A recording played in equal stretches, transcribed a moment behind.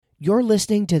You're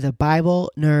listening to the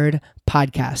Bible Nerd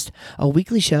Podcast, a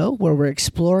weekly show where we're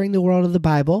exploring the world of the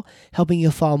Bible, helping you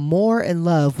fall more in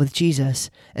love with Jesus,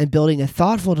 and building a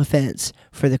thoughtful defense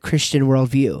for the Christian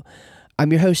worldview.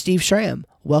 I'm your host, Steve Schramm.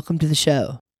 Welcome to the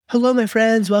show. Hello, my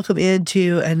friends. Welcome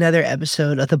into another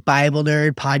episode of the Bible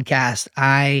Nerd Podcast.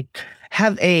 I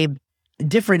have a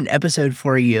different episode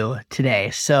for you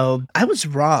today. So I was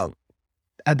wrong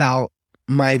about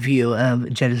my view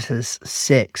of Genesis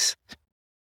 6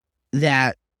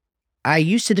 that I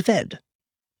used to defend.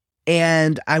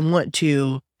 And I want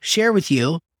to share with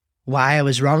you why I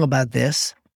was wrong about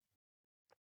this.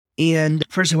 And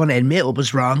first, I want to admit what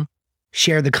was wrong,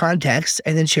 share the context,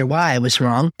 and then share why I was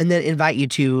wrong, and then invite you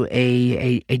to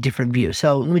a different view.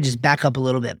 So let me just back up a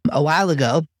little bit. A while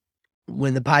ago,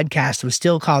 when the podcast was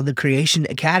still called the Creation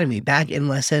Academy, back in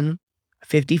lesson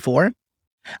 54,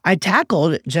 I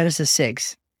tackled Genesis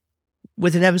 6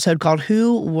 with an episode called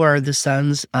Who Were the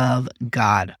Sons of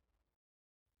God?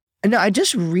 And now I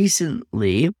just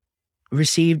recently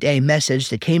received a message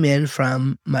that came in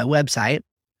from my website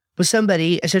with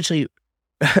somebody essentially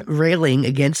railing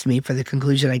against me for the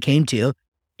conclusion I came to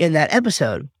in that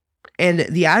episode. And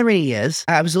the irony is,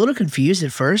 I was a little confused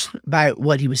at first by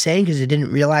what he was saying because I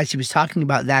didn't realize he was talking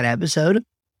about that episode.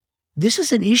 This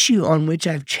is an issue on which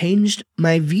I've changed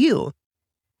my view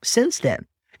since then.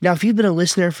 Now, if you've been a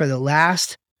listener for the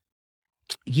last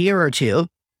year or two,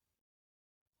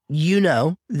 you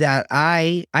know that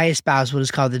I espouse what is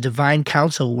called the Divine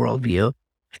Counsel worldview,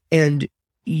 and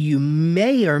you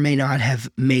may or may not have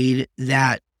made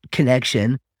that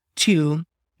connection to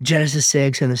Genesis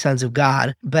 6 and the sons of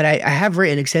God, but I have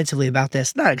written extensively about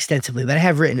this, not extensively, but I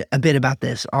have written a bit about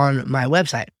this on my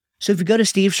website. So if you go to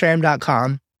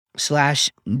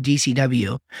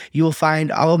steveschramm.com/DCW, you will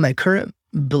find all of my current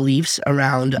beliefs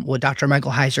around what Dr.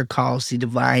 Michael Heiser calls the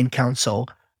Divine Counsel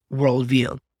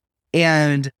worldview.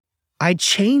 And I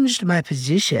changed my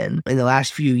position in the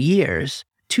last few years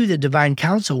to the Divine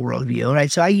Counsel worldview,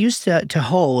 right? So I used to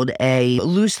hold I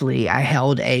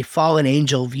held a fallen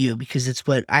angel view because it's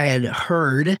what I had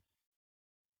heard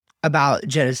about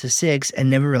Genesis 6 and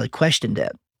never really questioned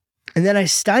it. And then I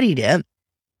studied it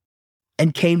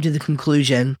and came to the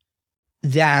conclusion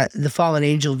that the fallen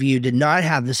angel view did not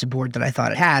have the support that I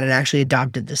thought it had, and actually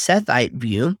adopted the Sethite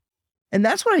view. And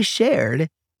that's what I shared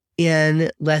in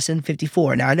lesson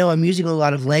 54. Now, I know I'm using a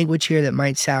lot of language here that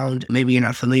might sound, maybe you're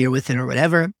not familiar with it or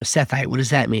whatever. Sethite, what does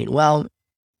that mean? Well,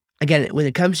 again, when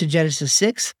it comes to Genesis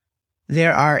 6,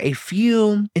 there are a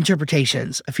few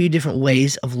interpretations, a few different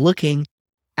ways of looking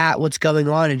at what's going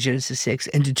on in Genesis 6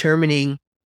 and determining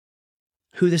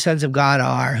who the sons of God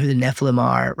are, who the Nephilim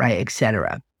are, right,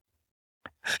 etc.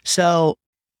 So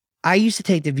I used to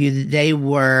take the view that they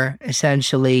were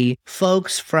essentially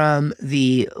folks from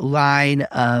the line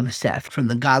of Seth, from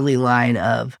the godly line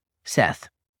of Seth.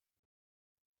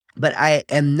 But I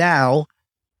am now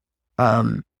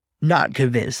not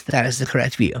convinced that is the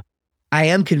correct view. I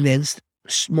am convinced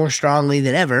more strongly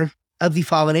than ever of the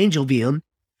fallen angel view,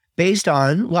 based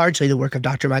on largely the work of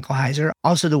Dr. Michael Heiser,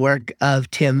 also the work of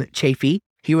Tim Chaffey.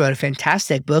 He wrote a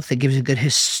fantastic book that gives a good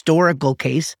historical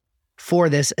case for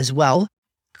this as well,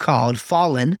 called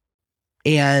Fallen.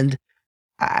 And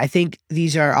I think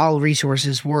these are all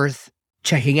resources worth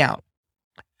checking out.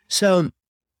 So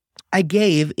I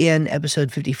gave in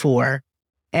episode 54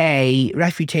 a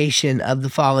refutation of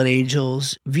the fallen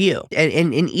angels view.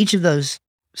 And in each of those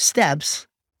steps,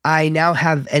 I now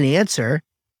have an answer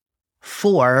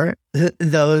for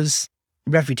those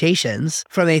refutations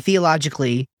from a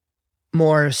theologically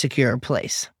more secure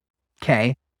place.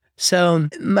 Okay. So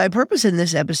my purpose in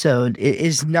this episode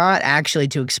is not actually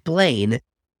to explain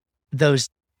those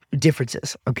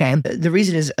differences, okay? The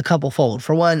reason is a couple-fold.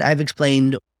 For one, I've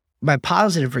explained my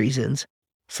positive reasons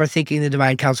for thinking the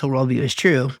Divine Counsel worldview is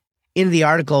true in the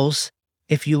articles.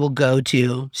 If you will go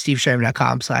to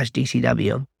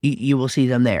steveschramm.com/DCW, you will see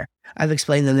them there. I've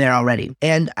explained them there already.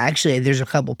 And actually, there's a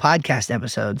couple podcast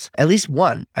episodes, at least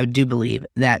one, I do believe,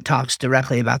 that talks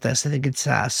directly about this. I think it's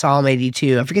Psalm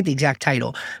 82. I forget the exact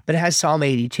title, but it has Psalm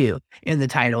 82 in the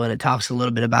title, and it talks a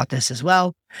little bit about this as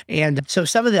well. And so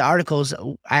some of the articles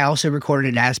I also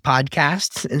recorded as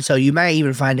podcasts. And so you might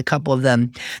even find a couple of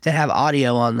them that have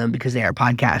audio on them because they are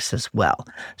podcasts as well.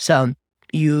 So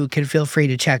you can feel free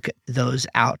to check those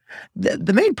out.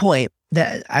 The main point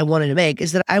that I wanted to make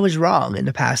is that I was wrong in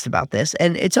the past about this,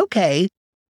 and it's okay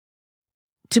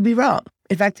to be wrong.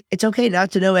 In fact, it's okay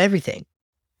not to know everything.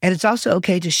 And it's also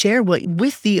okay to share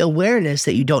with the awareness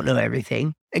that you don't know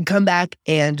everything and come back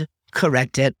and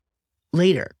correct it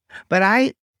later.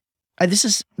 But this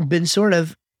has been sort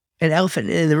of an elephant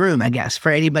in the room, I guess, for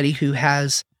anybody who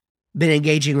has been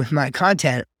engaging with my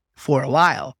content for a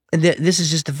while. And this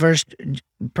is just the first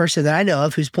person that I know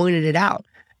of who's pointed it out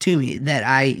to me, that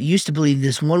I used to believe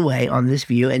this one way on this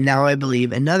view, and now I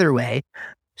believe another way.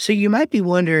 So you might be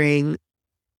wondering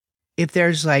if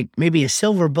there's like maybe a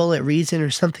silver bullet reason or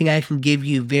something I can give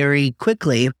you very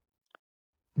quickly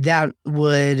that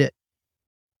would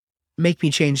make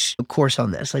me change course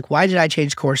on this. Like, why did I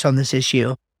change course on this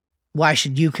issue? Why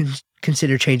should you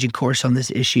consider changing course on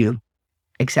this issue,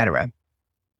 etc.?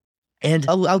 And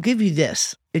I'll give you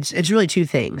this. It's really two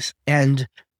things. And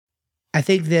I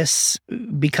think this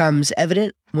becomes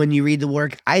evident when you read the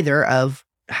work either of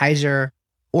Heiser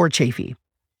or Chaffee.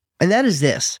 And that is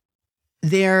this.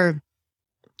 There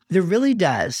really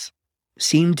does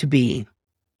seem to be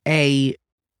a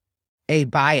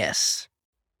bias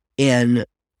in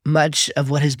much of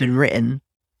what has been written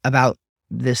about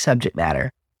this subject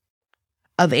matter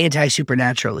of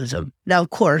anti-supernaturalism. Now, of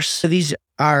course, these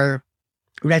are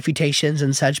refutations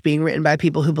and such being written by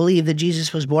people who believe that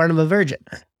Jesus was born of a virgin,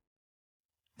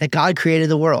 that God created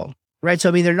the world, right? So,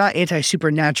 I mean, they're not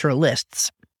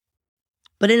anti-supernaturalists.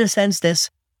 But in a sense, this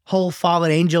whole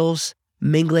fallen angels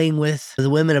mingling with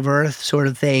the women of earth sort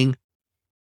of thing,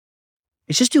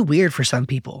 it's just too weird for some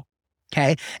people,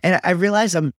 okay? And I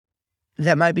realize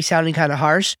that might be sounding kind of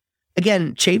harsh.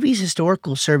 Again, Chaffee's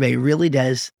historical survey really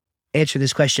does answer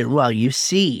this question well. You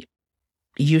see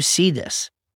this.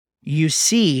 You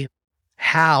see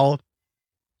how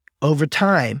over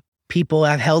time people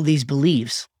have held these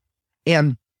beliefs.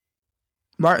 And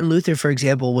Martin Luther, for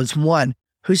example, was one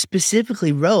who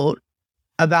specifically wrote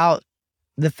about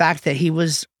the fact that he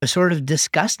was sort of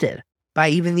disgusted by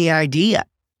even the idea,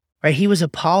 right? He was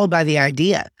appalled by the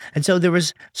idea. And so there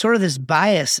was sort of this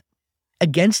bias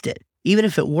against it, even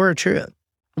if it were true.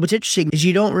 What's interesting is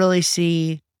you don't really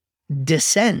see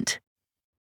dissent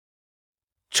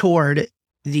toward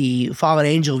the fallen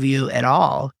angel view at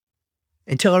all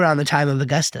until around the time of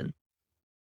Augustine.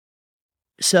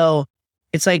 So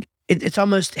it's like, it's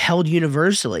almost held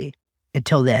universally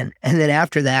until then. And then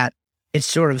after that, it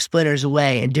sort of splinters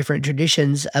away in different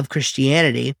traditions of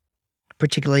Christianity,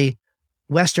 particularly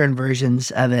Western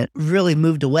versions of it, really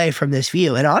moved away from this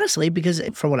view. And honestly, because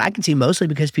from what I can see, mostly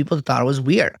because people thought it was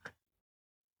weird.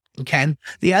 Okay.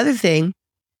 The other thing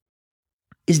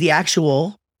is the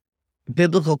actual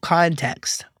biblical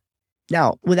context.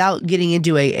 Now, without getting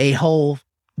into a whole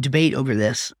debate over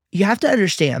this, you have to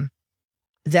understand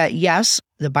that yes,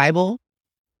 the Bible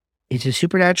is a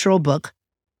supernatural book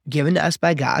given to us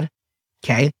by God,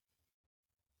 okay,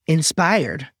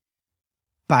 inspired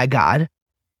by God,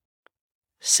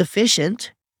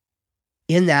 sufficient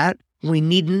in that we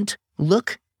needn't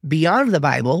look beyond the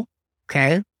Bible,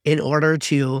 okay, in order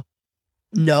to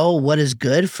know what is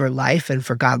good for life and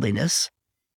for godliness.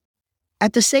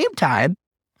 At the same time,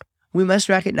 we must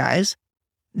recognize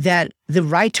that the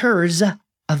writers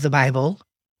of the Bible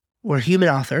were human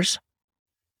authors,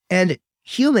 and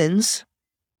humans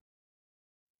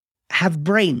have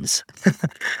brains,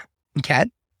 okay?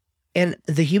 And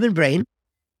the human brain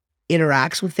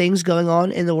interacts with things going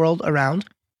on in the world around.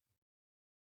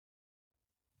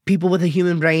 People with a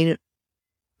human brain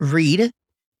read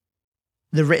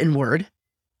the written word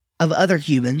of other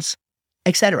humans,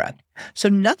 etc. So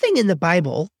nothing in the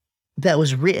Bible that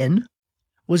was written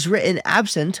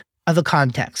absent of a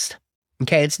context.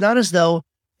 Okay, it's not as though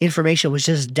information was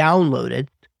just downloaded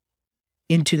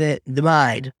into the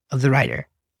mind of the writer.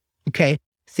 Okay,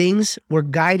 things were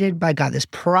guided by God. This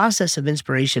process of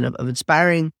inspiration, of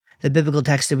inspiring the biblical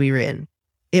text to be written,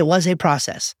 it was a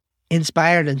process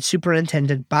inspired and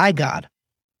superintended by God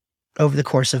over the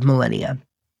course of millennia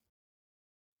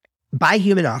by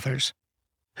human authors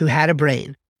who had a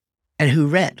brain and who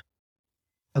read,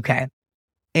 okay,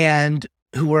 and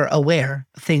who were aware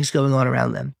of things going on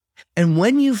around them. And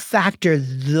when you factor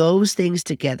those things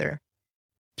together,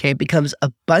 okay, it becomes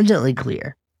abundantly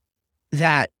clear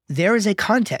that there is a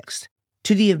context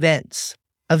to the events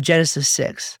of Genesis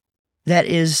 6 that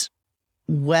is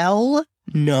well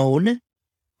known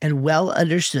and well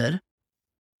understood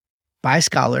by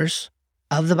scholars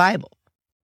of the Bible,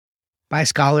 by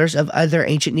scholars of other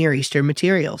ancient Near Eastern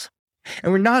materials.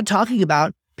 And we're not talking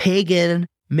about pagan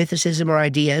mythicism or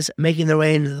ideas making their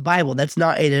way into the Bible. That's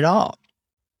not it at all.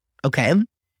 Okay?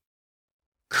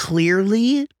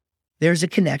 Clearly, there's a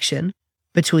connection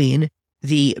between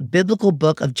the biblical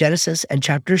book of Genesis and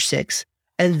chapter 6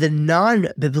 and the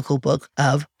non-biblical book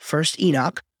of 1st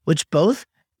Enoch, which both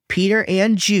Peter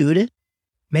and Jude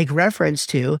make reference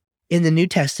to in the New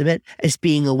Testament as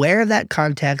being aware of that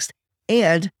context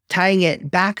and tying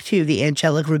it back to the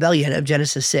angelic rebellion of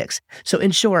Genesis 6. So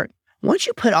in short, once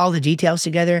you put all the details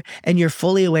together and you're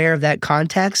fully aware of that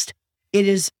context, it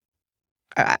is,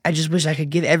 I just wish I could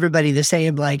give everybody the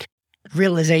same like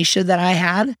realization that I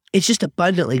had. It's just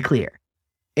abundantly clear.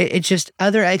 It's just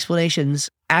other explanations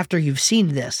after you've seen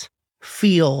this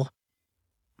feel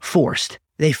forced.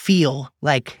 They feel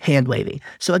like hand waving.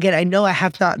 So again, I know I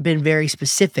have not been very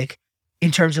specific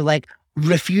in terms of like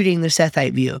refuting the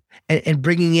Sethite view and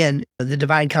bringing in the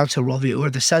divine council worldview or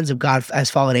the sons of God as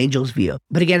fallen angels view.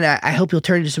 But again, I hope you'll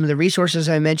turn to some of the resources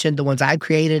I mentioned, the ones I've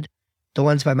created, the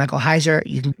ones by Michael Heiser.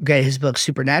 You can get his book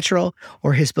Supernatural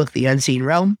or his book The Unseen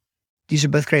Realm. These are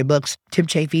both great books. Tim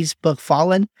Chaffee's book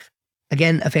Fallen,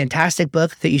 again, a fantastic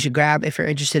book that you should grab if you're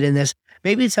interested in this.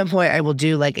 Maybe at some point I will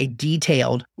do like a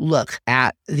detailed look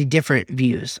at the different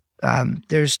views.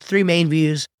 There's three main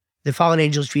views: the fallen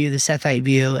angels view, the Sethite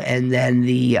view, and then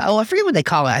I forget what they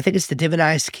call it. I think it's the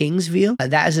divinized kings view.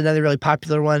 That is another really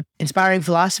popular one. Inspiring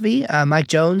Philosophy, Mike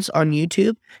Jones on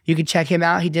YouTube. You can check him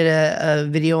out. He did a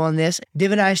video on this.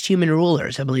 Divinized human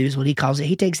rulers, I believe is what he calls it.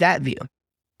 He takes that view.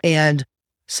 And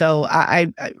so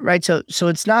so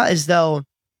it's not as though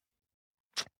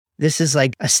this is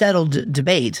like a settled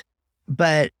debate,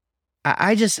 but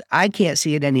I can't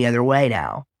see it any other way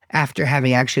now after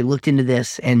having actually looked into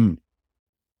this and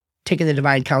taken the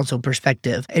divine council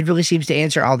perspective. It really seems to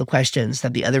answer all the questions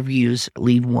that the other views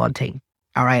leave wanting.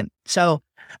 All right. So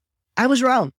I was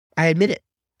wrong. I admit it.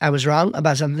 I was wrong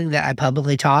about something that I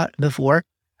publicly taught before.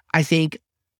 I think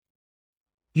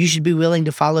you should be willing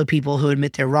to follow people who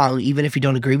admit they're wrong, even if you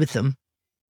don't agree with them.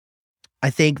 I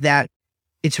think that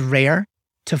it's rare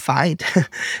to find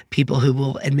people who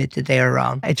will admit that they are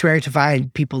wrong. It's rare to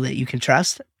find people that you can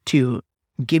trust to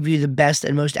give you the best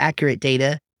and most accurate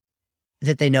data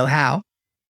that they know how.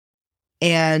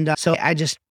 And so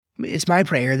it's my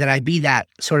prayer that I be that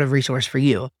sort of resource for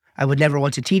you. I would never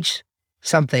want to teach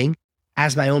something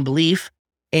as my own belief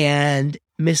and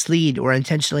mislead or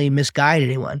intentionally misguide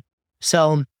anyone.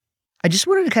 So I just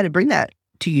wanted to kind of bring that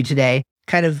to you today,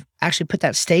 kind of actually put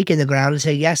that stake in the ground and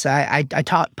say, yes, I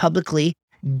taught publicly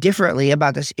differently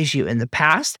about this issue in the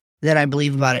past than I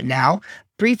believe about it now.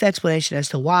 Brief explanation as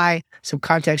to why, some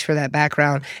context for that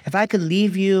background. If I could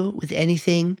leave you with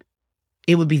anything,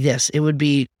 it would be this. It would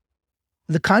be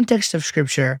the context of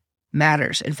Scripture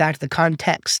matters. In fact, the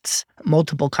contexts,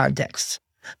 multiple contexts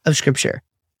of Scripture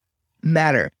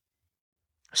matter.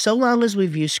 So long as we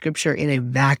view Scripture in a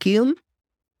vacuum,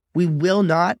 we will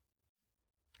not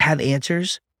have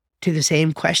answers to the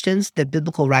same questions that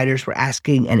biblical writers were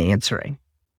asking and answering.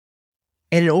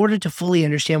 And in order to fully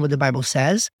understand what the Bible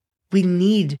says, we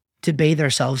need to bathe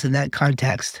ourselves in that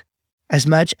context as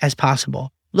much as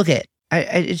possible. Look at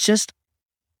it's just,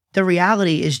 the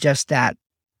reality is just that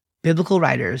biblical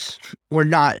writers were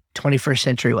not 21st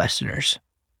century Westerners.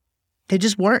 They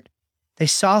just weren't. They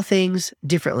saw things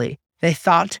differently. They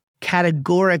thought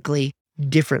categorically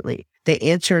differently. They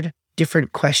answered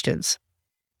different questions.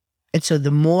 And so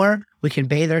the more we can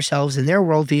bathe ourselves in their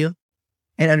worldview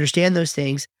and understand those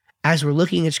things as we're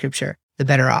looking at Scripture, the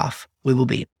better off we will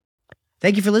be.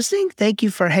 Thank you for listening. Thank you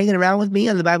for hanging around with me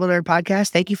on the Bible Nerd Podcast.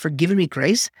 Thank you for giving me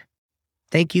grace.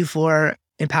 Thank you for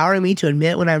empowering me to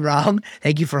admit when I'm wrong.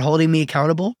 Thank you for holding me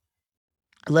accountable.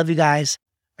 I love you guys.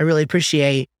 I really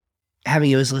appreciate having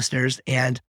you as listeners,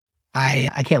 and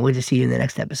I can't wait to see you in the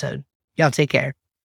next episode. Y'all take care.